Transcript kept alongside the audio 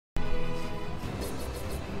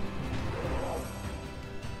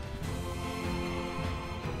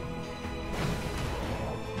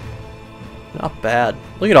Not bad.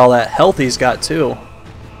 Look at all that health he's got too.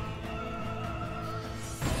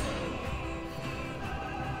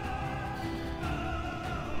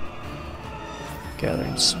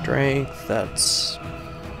 Gathering strength, that's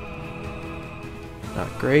not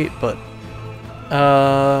great, but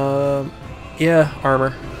yeah,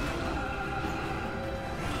 armor.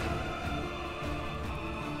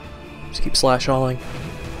 Just keep slash-alling.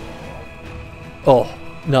 Oh,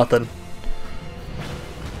 nothing.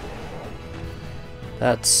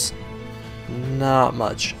 That's not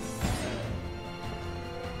much.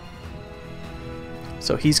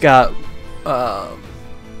 So he's got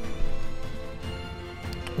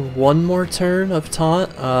one more turn of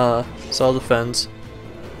taunt, so I'll defend.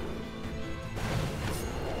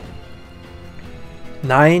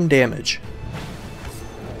 9 damage.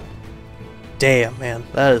 Damn, man,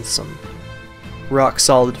 that is some rock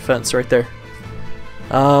solid defense right there.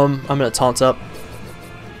 I'm gonna taunt up.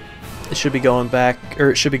 It should be going back, or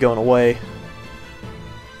it should be going away.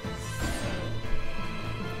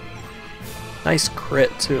 Nice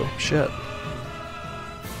crit too. Shit.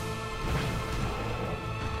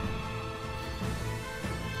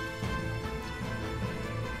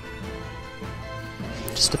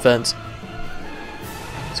 Just defense.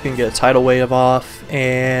 It's gonna get a tidal wave off,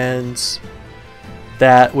 and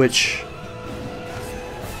that, which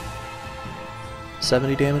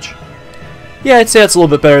 70 damage. Yeah, I'd say that's a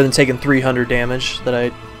little bit better than taking 300 damage that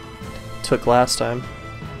I took last time.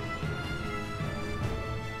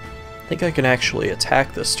 I think I can actually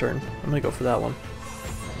attack this turn. I'm gonna go for that one.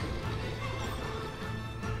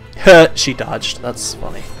 She dodged. That's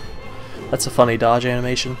funny. That's a funny dodge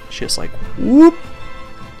animation. She just like whoop,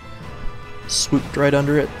 swooped right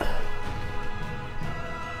under it.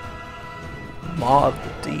 Maw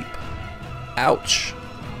of the Deep. Ouch.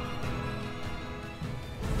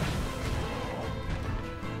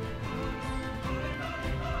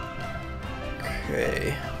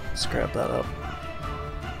 Okay, let's grab that up.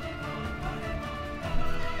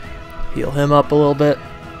 Heal him up a little bit.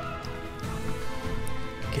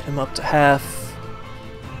 Get him up to half.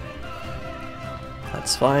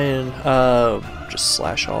 That's fine. Just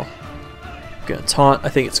slash all. Gonna taunt. I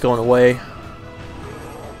think it's going away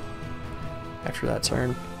after that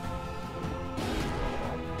turn.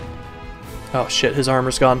 Oh shit, his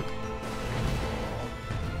armor's gone.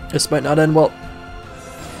 This might not end well.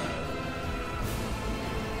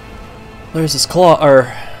 There's his claw,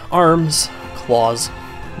 or arms. Claws.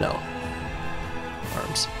 No.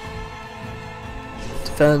 Arms.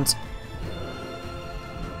 Defense.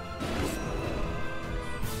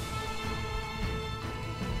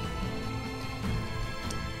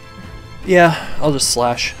 Yeah, I'll just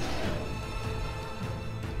slash.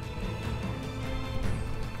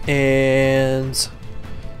 And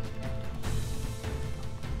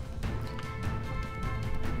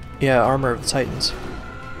yeah, Armor of the Titans.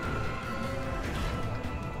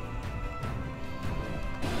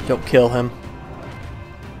 Don't kill him.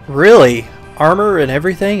 Really? Armor and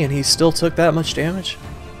everything, and he still took that much damage?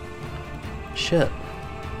 Shit.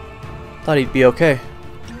 Thought he'd be okay.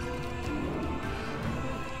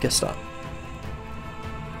 Guess not.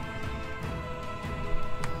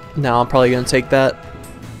 Now I'm probably gonna take that.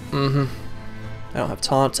 I don't have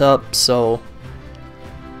taunt up, so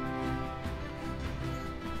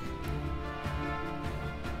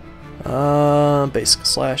basic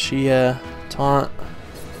slash, yeah, taunt.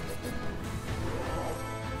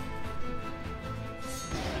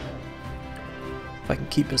 If I can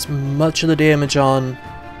keep as much of the damage on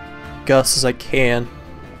Gus as I can.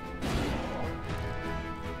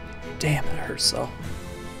 Damn, it hurts though.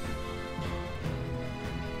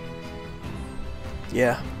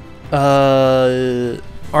 Yeah.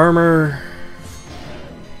 Armor.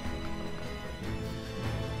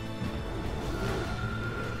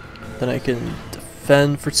 Then I can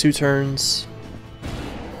defend for 2 turns.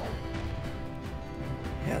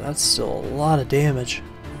 Yeah, that's still a lot of damage.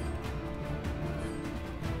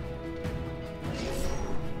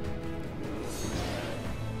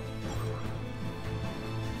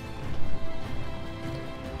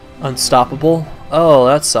 Unstoppable? Oh,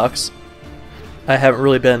 that sucks. I haven't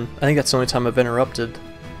really been. I think that's the only time I've interrupted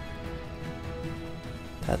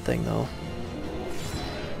that thing, though.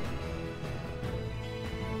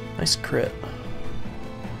 Nice crit.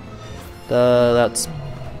 That's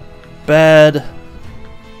bad.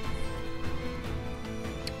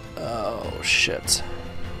 Oh, shit.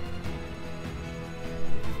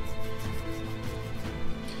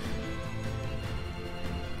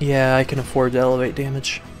 Yeah, I can afford to elevate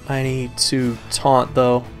damage. I need to taunt,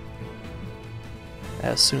 though,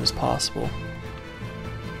 as soon as possible.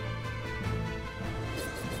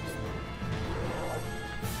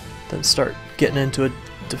 Then start getting into a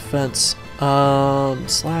defense.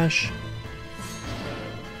 Slash.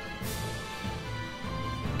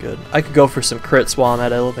 Good. I could go for some crits while I'm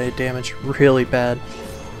at elevated damage really bad.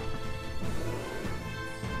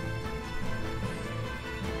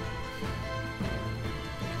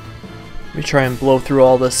 Let me try and blow through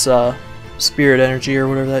all this spirit energy or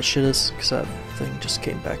whatever that shit is, because that thing just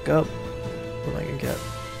came back up. What am I gonna get?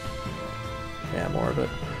 Yeah, more of it.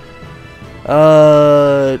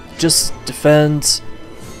 Just defend.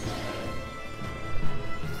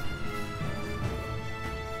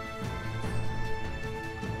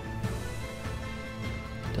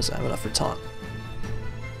 Doesn't have enough for taunt.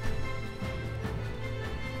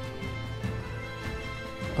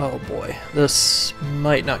 Oh boy, this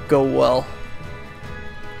might not go well.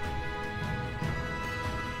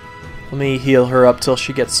 Let me heal her up till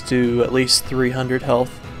she gets to at least 300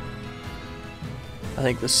 health. I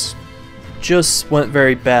think this just went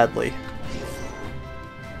very badly.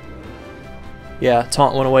 Yeah,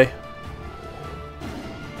 taunt went away.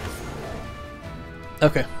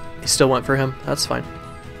 Okay, he still went for him. That's fine.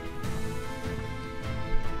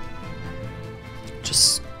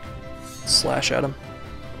 Just slash at him.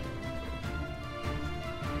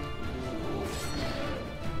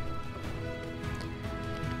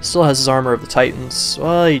 Still has his armor of the Titans.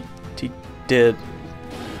 Well, he did.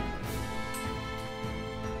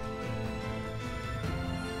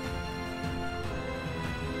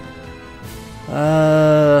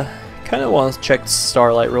 Kind of want to check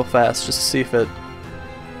Starlight real fast just to see if it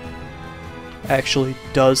actually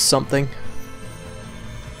does something.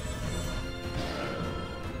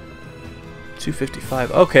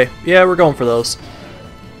 255. Okay, yeah, we're going for those.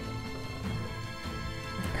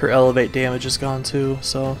 Her elevate damage is gone too,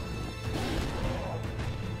 so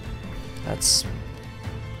that's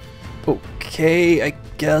okay, I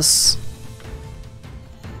guess.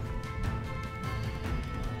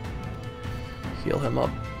 Heal him up.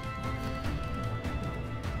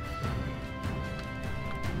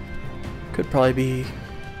 Could probably be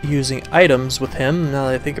using items with him now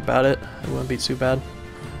that I think about it. It wouldn't be too bad.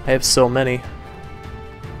 I have so many.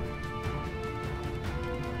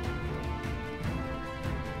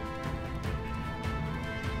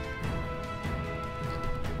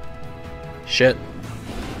 Shit.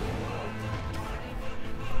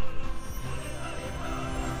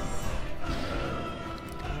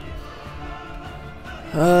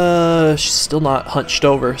 She's still not hunched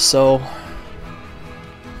over, so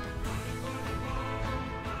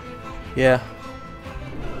yeah.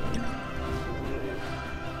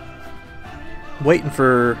 Waiting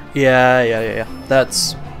for yeah.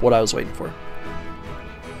 That's what I was waiting for.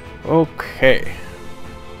 Okay.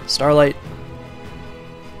 Starlight.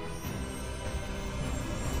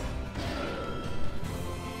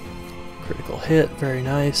 Critical hit, very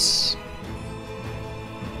nice.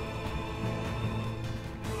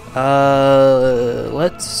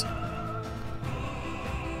 Let's...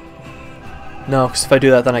 No, because if I do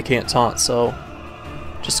that then I can't taunt, so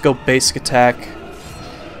just go basic attack.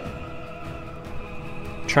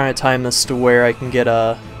 Trying to time this to where I can get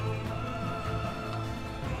a...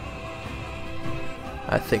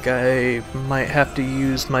 I think I might have to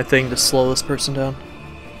use my thing to slow this person down.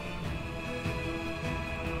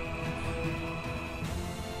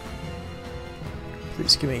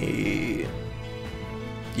 Please give me...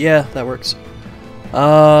 Yeah, that works.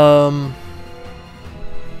 Taunt.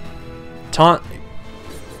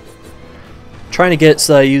 Trying to get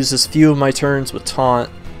so I use as few of my turns with taunt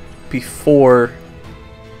before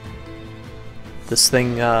this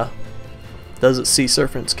thing does its Sea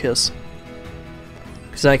Serpent's Kiss.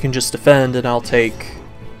 Because I can just defend and I'll take...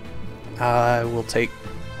 I will take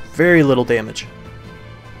very little damage.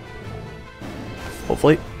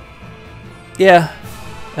 Hopefully. Yeah,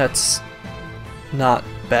 that's not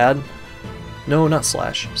bad. No, not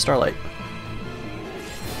Slash. Starlight.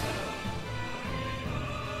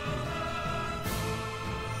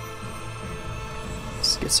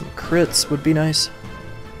 Let's get some crits, would be nice.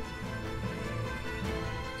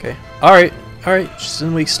 Okay. Alright. Alright, she's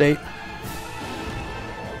in weak state.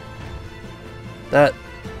 That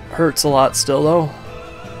hurts a lot still, though.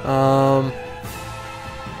 How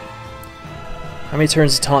many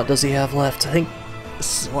turns of taunt does he have left? I think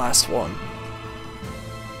this is the last one.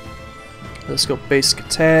 Let's go basic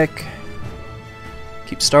attack.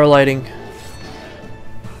 Keep starlighting.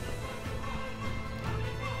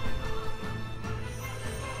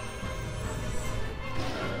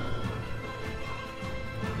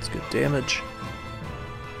 That's good damage.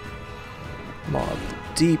 Mob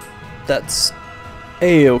deep. That's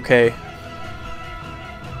a-okay.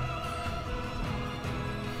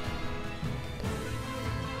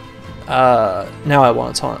 Now I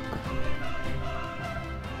want to taunt.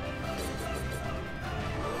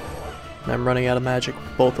 I'm running out of magic,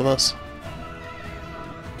 both of us.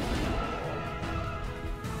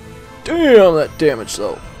 Damn, that damage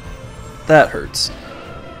though. That hurts.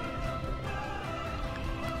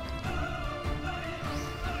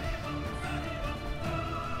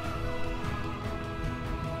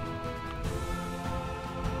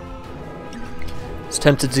 I was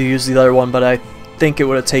tempted to use the other one, but I think it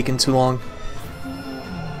would have taken too long.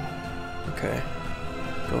 Okay.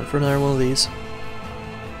 Going for another one of these.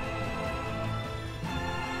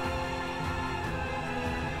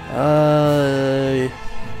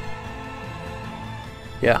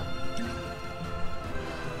 Yeah.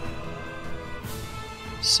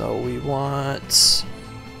 So we want...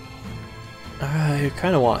 I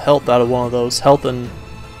kind of want health out of one of those. Health and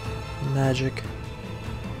magic.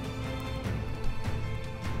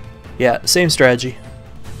 Yeah, same strategy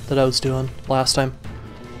that I was doing last time.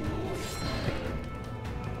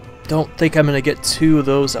 Don't think I'm going to get 2 of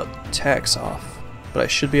those attacks off, but I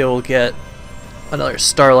should be able to get another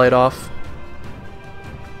Starlight off.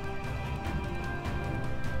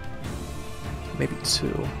 Maybe 2.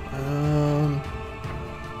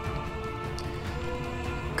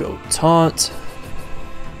 Go taunt.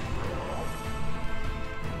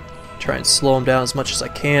 Try and slow him down as much as I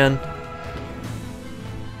can.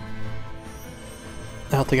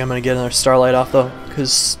 I don't think I'm going to get another Starlight off though,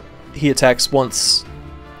 because he attacks once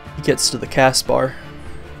he gets to the cast bar.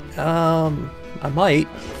 I might.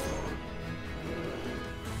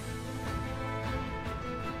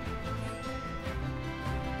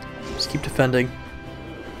 Just keep defending.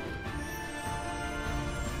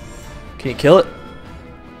 Can you kill it?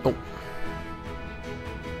 Oh.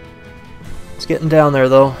 It's getting down there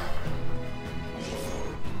though.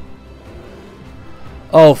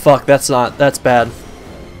 Oh fuck, that's bad.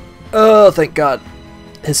 Oh, thank God.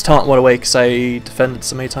 His taunt went away because I defended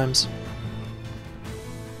so many times.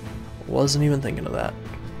 Wasn't even thinking of that.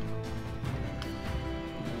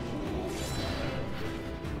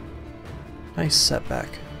 Nice setback.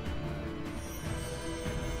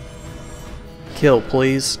 Kill,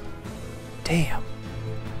 please. Damn.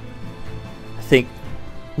 I think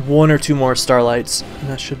 1 or 2 more Starlights, and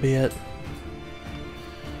that should be it.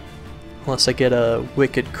 Unless I get a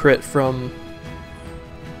wicked crit from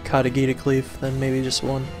Katagita Cleave, then maybe just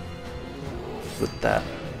 1 with that.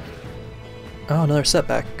 Oh, another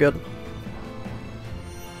setback. Good.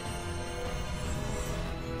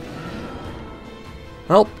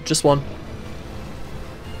 Well, just 1.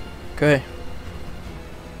 Okay.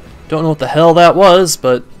 Don't know what the hell that was,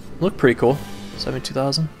 but looked pretty cool.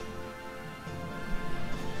 72,000.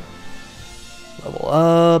 Level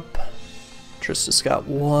up. Tristus got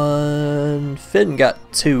 1. Finn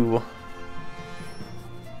got 2.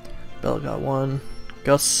 Bella got 1.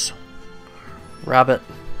 Gus. Rabbit.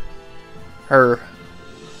 Her.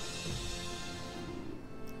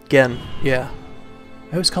 Gen. Yeah.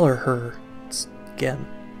 I always call her. It's Gen.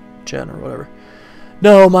 Jen or whatever.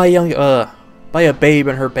 No, my young... by a babe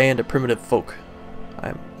and her band of primitive folk.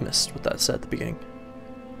 I missed what that said at the beginning.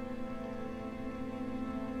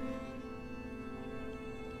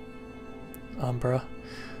 Umbra.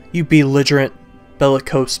 You belligerent,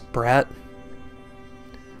 bellicose brat.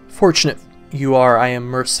 Fortunate you are, I am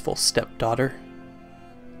merciful stepdaughter.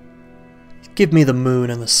 Give me the moon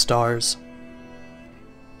and the stars,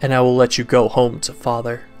 and I will let you go home to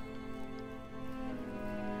father.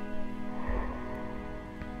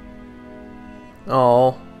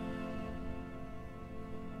 Oh,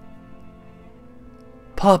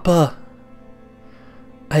 Papa,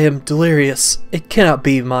 I am delirious. It cannot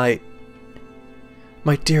be, my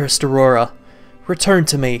dearest Aurora. Return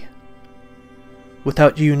to me.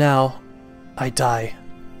 Without you now, I die.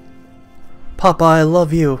 Papa, I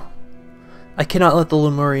love you. I cannot let the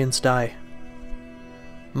Lemurians die.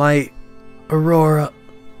 My Aurora.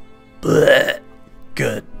 Bleh.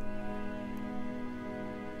 Good.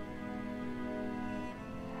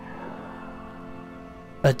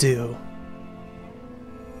 Adieu.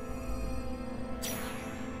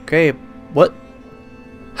 Okay, what?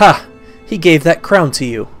 Ha! He gave that crown to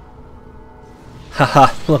you.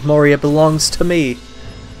 Haha, Lemuria belongs to me.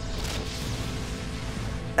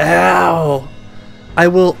 Ow! I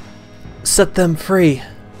will set them free.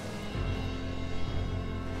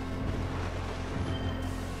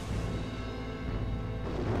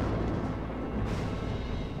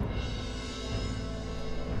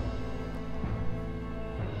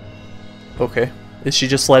 Okay. Is she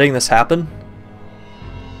just letting this happen?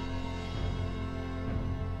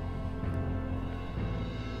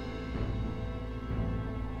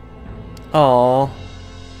 Aww.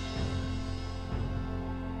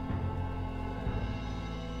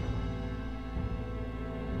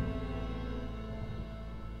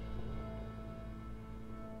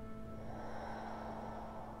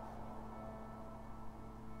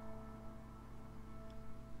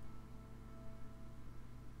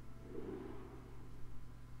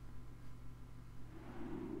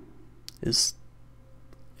 is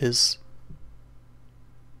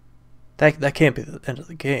that can't be the end of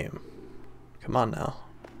the game. Come on now.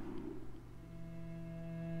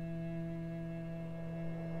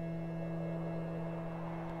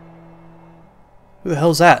 Who the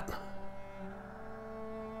hell's that?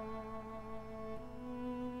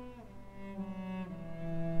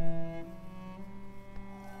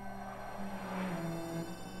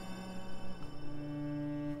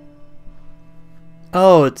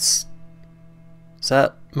 Oh, is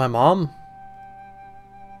that my mom?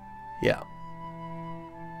 Yeah.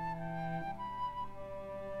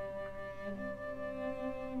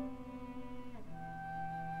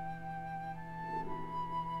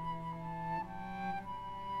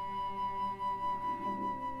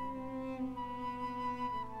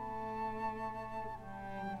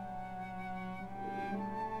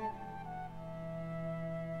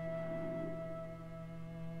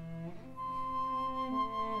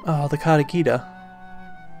 Oh, the Katagita.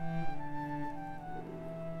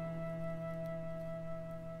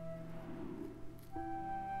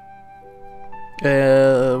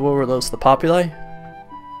 What were those? The Populi?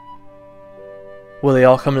 Will they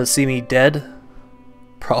all come to see me dead?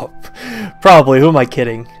 Probably. Who am I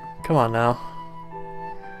kidding? Come on now.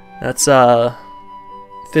 That's,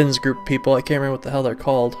 Finn's group of people. I can't remember what the hell they're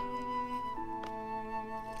called.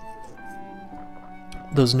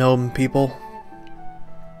 Those gnome people.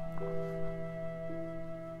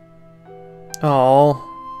 Oh.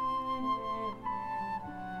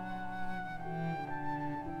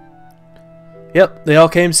 Yep, they all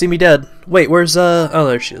came to see me dead. Wait, where's, oh,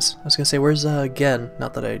 there she is. I was gonna say, where's, Gen?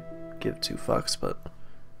 Not that I give two fucks, but...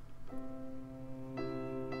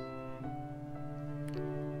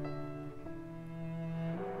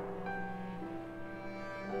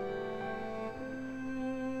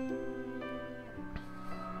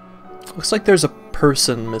 Looks like there's a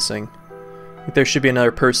person missing. I think there should be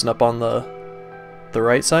another person up on the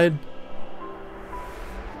right side.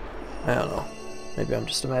 I don't know. Maybe I'm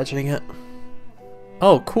just imagining it.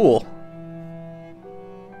 Oh, cool.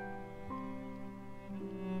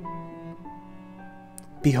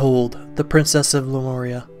 Behold, the Princess of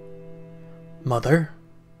Lemuria. Mother?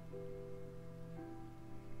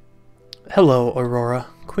 Hello, Aurora,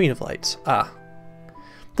 Queen of Lights. Ah.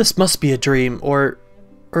 This must be a dream, or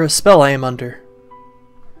a spell I am under.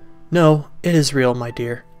 No, it is real, my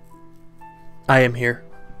dear. I am here.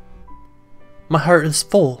 My heart is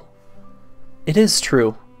full. It is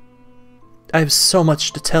true. I have so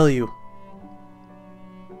much to tell you.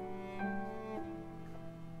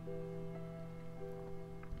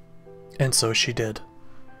 And so she did.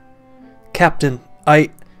 Captain,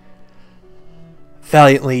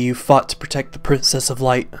 Valiantly you fought to protect the Princess of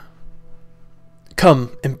Light.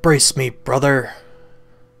 Come, embrace me, brother.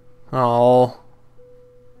 Oh.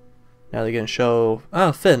 Now they're gonna show...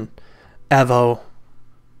 Ah, Finn. Avo.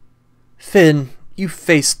 Finn, you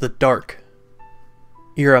face the dark.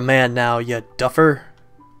 You're a man now, you duffer.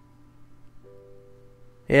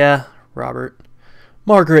 Yeah, Robert.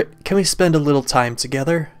 Margaret, can we spend a little time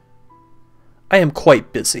together? I am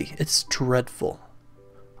quite busy. It's dreadful.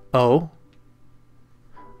 Oh?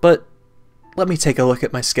 But let me take a look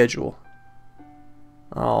at my schedule.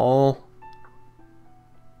 Oh.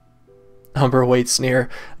 Umber waits near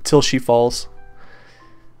until she falls.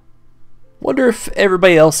 Wonder if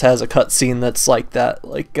everybody else has a cutscene that's like that.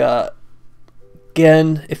 Like,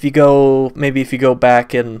 again, if you go, maybe if you go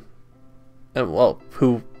back and well,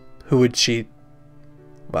 who would she?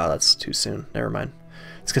 Wow, that's too soon. Never mind.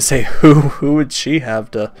 I was gonna say who would she have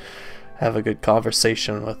to have a good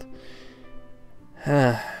conversation with?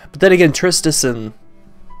 But then again, Tristis and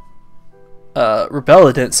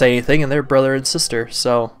Rebella didn't say anything, and they're brother and sister,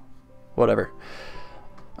 so whatever.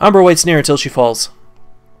 Umber waits near until she falls.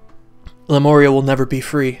 Lemuria will never be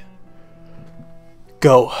free.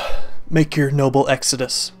 Go, make your noble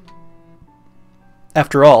exodus.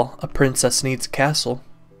 After all, a princess needs a castle.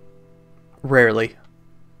 Rarely.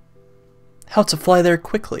 How to fly there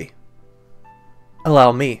quickly?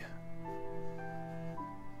 Allow me.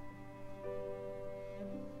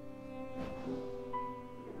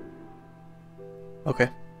 Okay.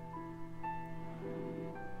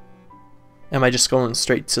 Am I just going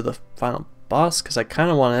straight to the final boss? Because I kind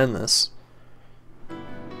of want to end this.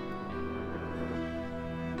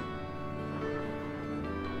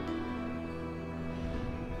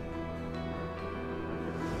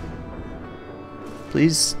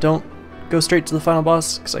 Please don't go straight to the final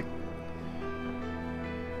boss, because I...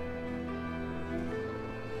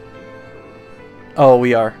 Oh,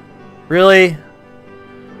 we are. Really?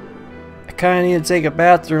 I kind of need to take a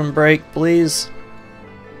bathroom break, please.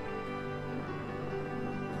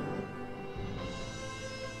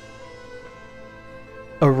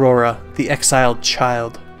 Aurora, the exiled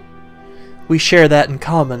child. We share that in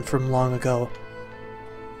common from long ago.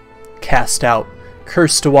 Cast out,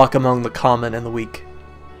 cursed to walk among the common and the weak.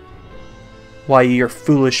 Why your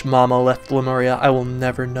foolish mama left Lemuria, I will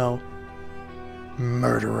never know.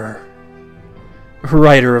 Murderer.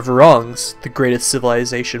 Righter of wrongs, the greatest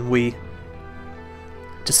civilization we.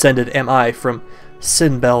 Descended am I from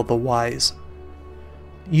Sinbel the Wise.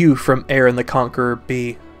 You from Aaron the Conqueror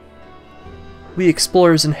be. We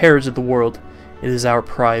explorers inherited the world. It is our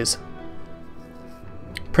prize.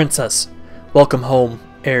 Princess, welcome home,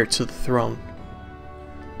 heir to the throne.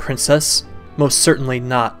 Princess? Most certainly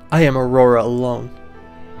not. I am Aurora alone.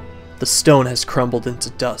 The stone has crumbled into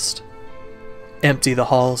dust. Empty the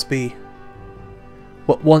halls be.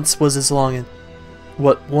 What once was is long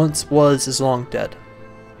dead.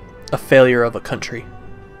 A failure of a country.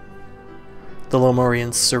 The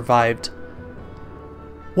Lemurians survived.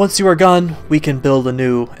 Once you are gone, we can build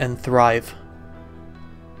anew and thrive.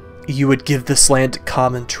 You would give this land to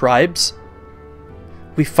common tribes?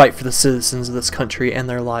 We fight for the citizens of this country and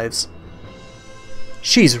their lives.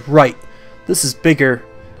 She's right. This is bigger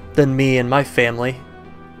than me and my family.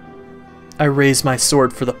 I raise my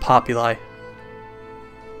sword for the populi.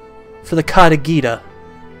 For the Katagita.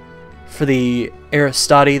 For the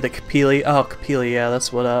Aristoti, the Capili. Oh, Capili, yeah,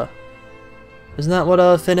 that's what, isn't that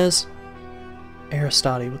what, Finn is?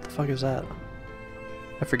 Aristoti, what the fuck is that?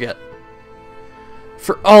 I forget.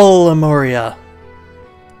 For all Lemuria.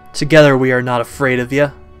 Together we are not afraid of ya.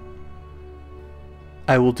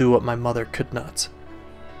 I will do what my mother could not.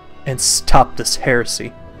 And stop this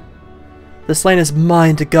heresy. This land is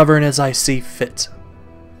mine to govern as I see fit.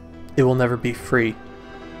 It will never be free.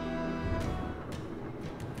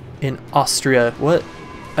 In Austria, what?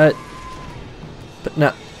 But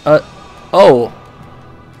no, oh.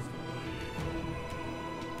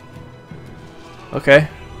 Okay,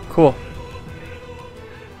 cool.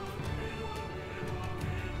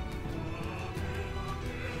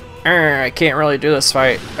 I can't really do this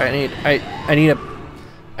fight. I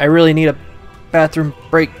really need a bathroom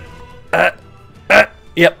break.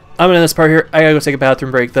 Yep, I'm gonna end this part here. I gotta go take a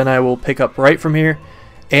bathroom break. Then I will pick up right from here,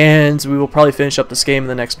 and we will probably finish up this game in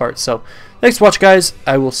the next part. So, thanks for watching, guys.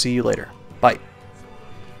 I will see you later. Bye.